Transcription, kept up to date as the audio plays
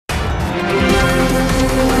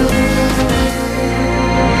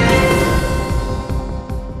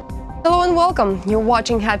Welcome. You're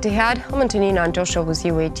watching Head to Head. I'm Antonina Antosha with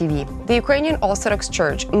UATV. The Ukrainian Orthodox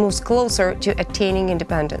Church moves closer to attaining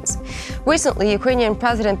independence. Recently, Ukrainian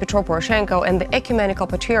President Petro Poroshenko and the Ecumenical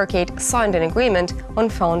Patriarchate signed an agreement on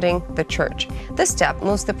founding the church. This step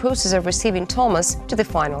moves the process of receiving Tomos to the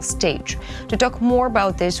final stage. To talk more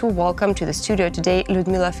about this, we welcome to the studio today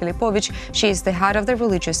Lyudmyla Filipovych. She is the head of the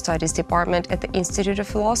Religious Studies Department at the Institute of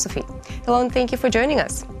Philosophy. Hello, and thank you for joining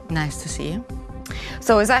us. Nice to see you.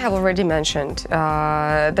 So, as I have already mentioned,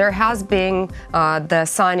 there has been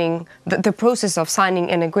the process of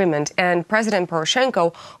signing an agreement, and President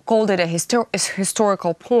Poroshenko called it a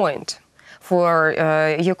historical point for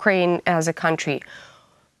Ukraine as a country.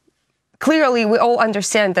 Clearly, we all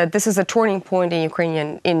understand that this is a turning point in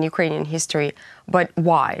Ukrainian history, but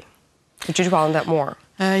why? Could you dwell on that more?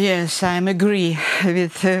 Yes, I agree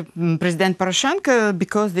with President Poroshenko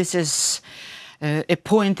because this is a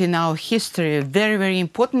point in our history, very, very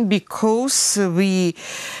important, because we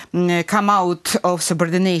come out of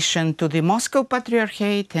subordination to the Moscow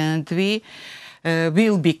Patriarchate, and we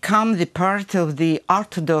will become the part of the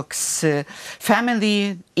Orthodox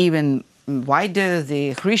family, even wider,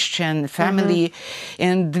 the Christian family,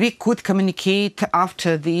 and we could communicate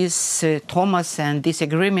after this Tomos and this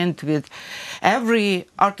agreement with every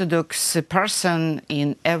Orthodox person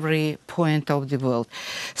in every point of the world.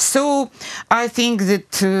 So I think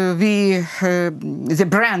that the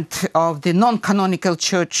brand of the non-canonical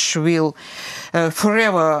church will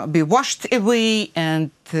forever be washed away,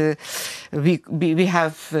 and we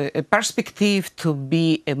have a perspective to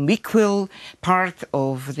be an equal part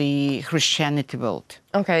of the Christianity world.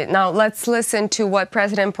 Okay, now let's listen to what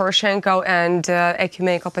President Poroshenko and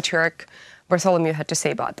Ecumenical Patriarch Bartholomew had to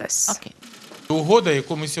say about this. Okay.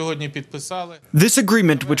 This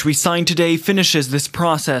agreement, which we signed today, finishes this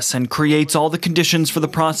process and creates all the conditions for the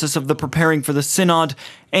process of the preparing for the Synod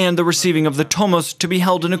and the receiving of the Tomos to be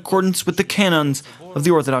held in accordance with the canons of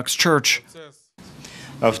the Orthodox Church.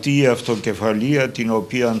 The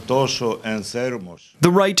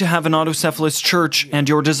right to have an autocephalous church and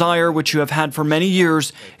your desire, which you have had for many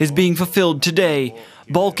years, is being fulfilled today.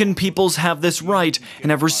 Balkan peoples have this right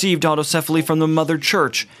and have received autocephaly from the Mother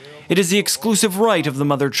Church. It is the exclusive right of the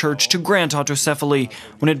Mother Church to grant autocephaly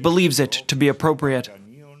when it believes it to be appropriate.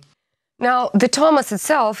 Now, the Tomos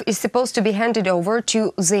itself is supposed to be handed over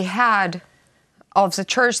to the head of the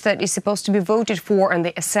church that is supposed to be voted for in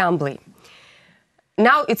the assembly.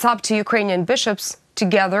 Now it's up to Ukrainian bishops to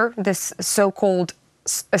gather this so-called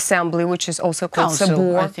assembly, which is also called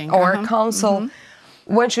Sabor or council.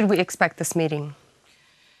 When should we expect this meeting?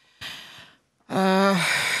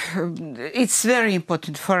 It's very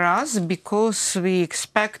important for us because we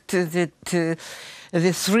expect that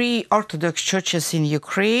the three Orthodox churches in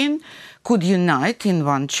Ukraine could unite in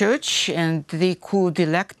one church, and they could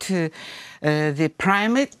elect the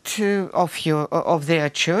primate of their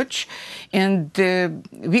church, and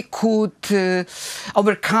we could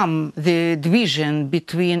overcome the division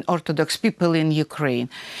between Orthodox people in Ukraine.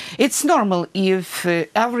 It's normal if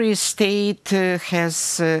every state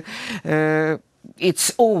has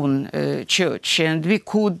its own church, and we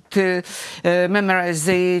could memorize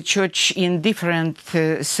the church in different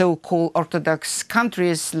so-called Orthodox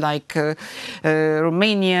countries like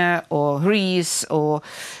Romania or Greece or,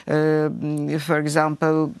 for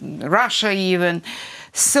example, Russia even.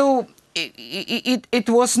 So it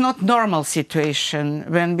was not normal situation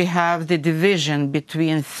when we have the division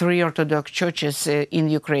between three Orthodox churches in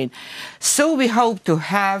Ukraine. So we hope to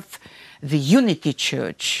have the unity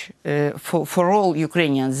church for all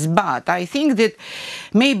Ukrainians, but I think that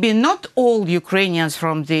maybe not all Ukrainians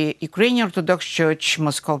from the Ukrainian Orthodox Church,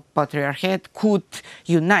 Moscow Patriarchate, could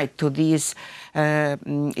unite to this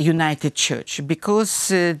united church, because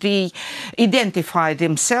they identify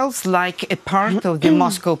themselves like a part of the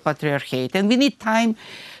Moscow Patriarchate, and we need time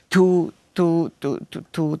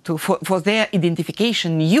for their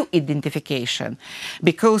identification, new identification,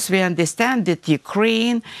 because we understand that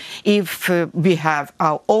Ukraine, if we have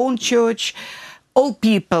our own church, all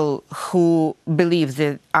people who believe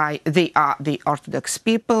that they are the Orthodox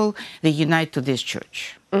people, they unite to this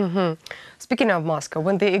church. Speaking of Moscow,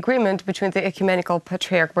 when the agreement between the Ecumenical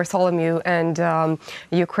Patriarch Bartholomew and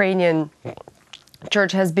Ukrainian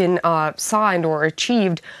Church has been signed or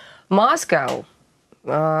achieved, Moscow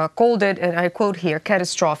called it, and I quote here,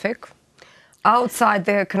 catastrophic, outside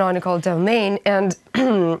their canonical domain, and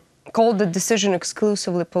called the decision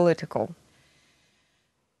exclusively political.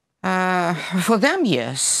 For them,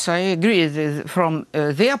 yes, I agree. From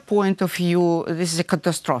their point of view, this is a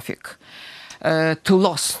catastrophic. to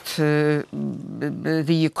lost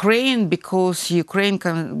the Ukraine, because Ukraine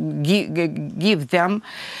can give them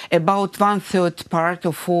about 1/3 part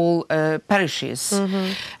of all parishes.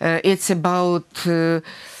 It's about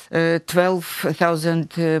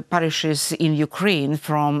 12,000 parishes in Ukraine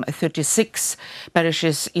from 36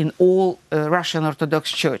 parishes in all Russian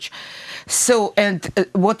Orthodox Church. So, and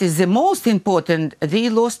what is the most important, they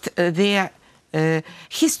lost their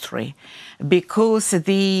history, because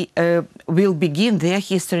they will begin their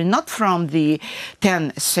history not from the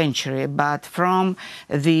 10th century, but from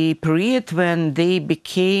the period when they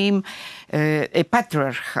became a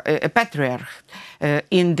patriarch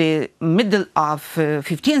in the middle of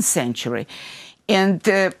 15th century. And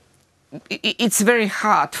it's very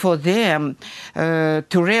hard for them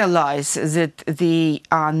to realize that they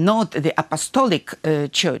are not the apostolic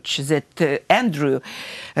church, that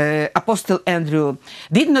Apostle Andrew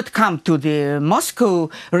did not come to the Moscow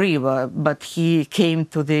River, but he came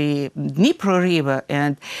to the Dnipro River,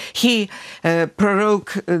 and he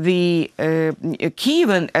proroke the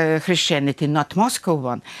Kievan Christianity, not Moscow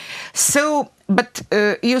one. So, but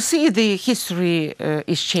you see, the history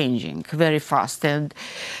is changing very fast, and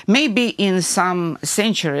maybe in some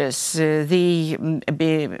centuries they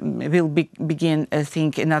will begin to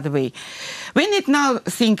think another way. We need now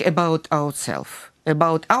think about ourselves,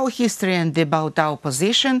 about our history, and about our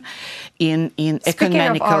position in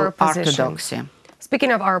ecumenical orthodoxy.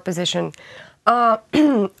 Speaking of our position,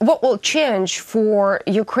 what will change for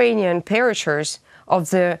Ukrainian parishioners of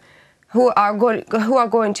the who are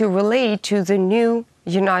going to relate to the new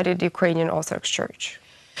United Ukrainian Orthodox Church?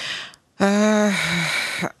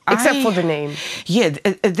 Except for the name. Yeah,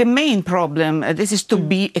 the main problem, this is to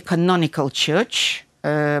be a canonical church,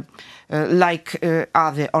 like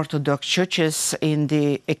other Orthodox churches in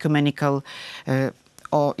the ecumenical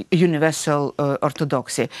or universal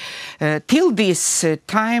orthodoxy. Till this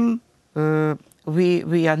time,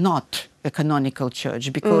 we are not a canonical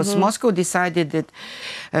church, because Moscow decided that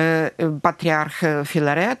Patriarch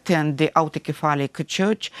Filaret and the autocephalic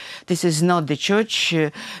church, this is not the church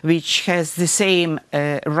which has the same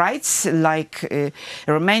rights like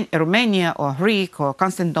Romania or Greek or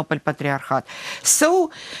Constantinople Patriarchate.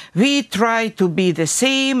 So we try to be the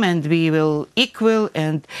same, and we will equal,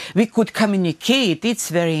 and we could communicate.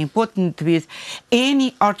 It's very important with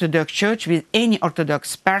any Orthodox church, with any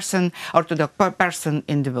Orthodox person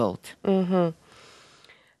in the world.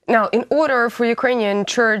 Now, in order for Ukrainian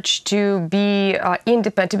Church to be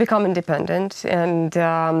independent, to become independent and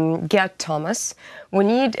get Tomos, we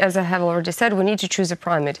need, as I have already said, we need to choose a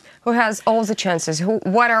primate who has all the chances.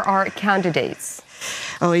 What are our candidates?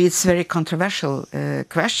 Oh, it's a very controversial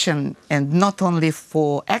question, and not only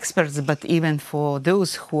for experts, but even for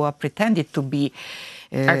those who are pretended to be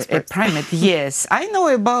a primate. Yes, I know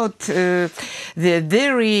about the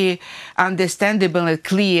very understandable and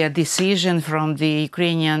clear decision from the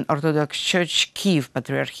Ukrainian Orthodox Church Kiev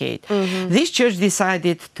Patriarchate. This church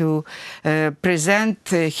decided to present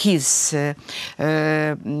his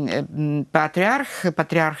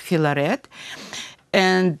Patriarch Filaret,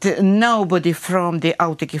 and nobody from the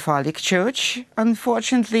autocephalic church,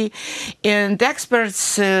 unfortunately. And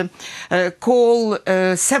experts call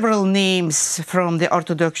several names from the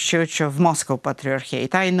Orthodox Church of Moscow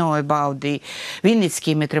Patriarchate. I know about the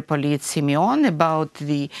Vinnytsky Metropolite Simeon, about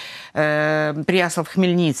the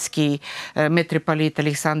Priaslav-Khmelnytsky Metropolite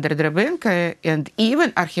Alexander Drabenko, and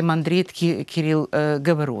even Archimandrit Kirill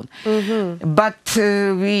Gavarun. But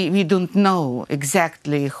we don't know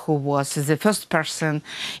exactly who was the first person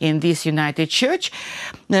in this United Church.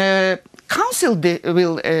 Council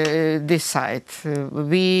will decide.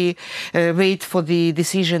 We wait for the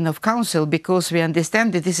decision of Council, because we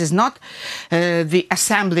understand that this is not the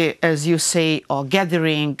assembly, as you say, or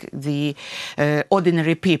gathering the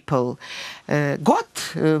ordinary people. God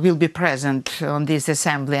will be present on this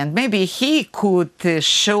assembly, and maybe he could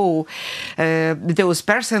show those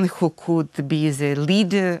persons who could be the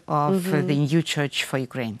leader of the new church for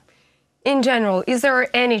Ukraine. In general, is there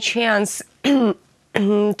any chance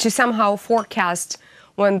to somehow forecast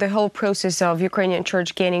when the whole process of Ukrainian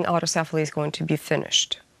Church gaining autocephaly is going to be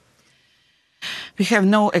finished? We have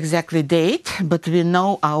no exact date, but we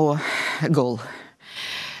know our goal.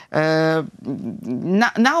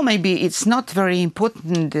 Now maybe it's not very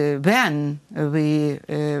important when we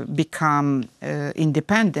become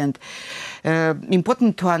independent.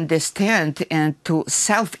 Important to understand and to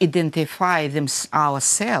self-identify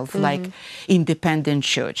ourselves like independent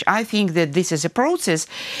church. I think that this is a process,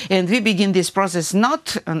 and we begin this process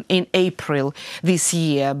not in April this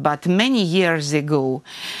year, but many years ago.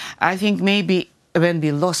 I think maybe when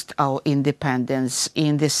we lost our independence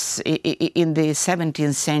in the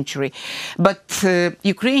 17th century. But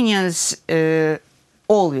Ukrainians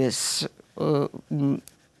always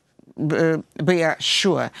we are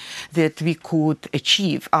sure that we could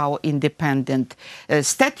achieve our independent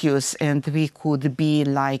status and we could be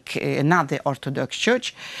like another Orthodox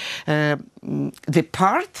Church, the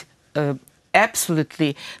part,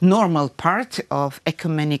 absolutely normal part of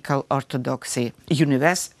ecumenical orthodoxy,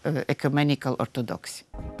 ecumenical orthodoxy.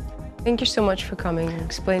 Thank you so much for coming and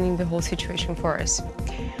explaining the whole situation for us.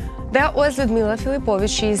 That was Lyudmyla Filipovych.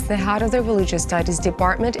 She is the head of the Religious Studies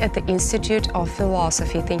Department at the Institute of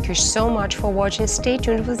Philosophy. Thank you so much for watching. Stay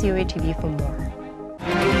tuned with UATV for more.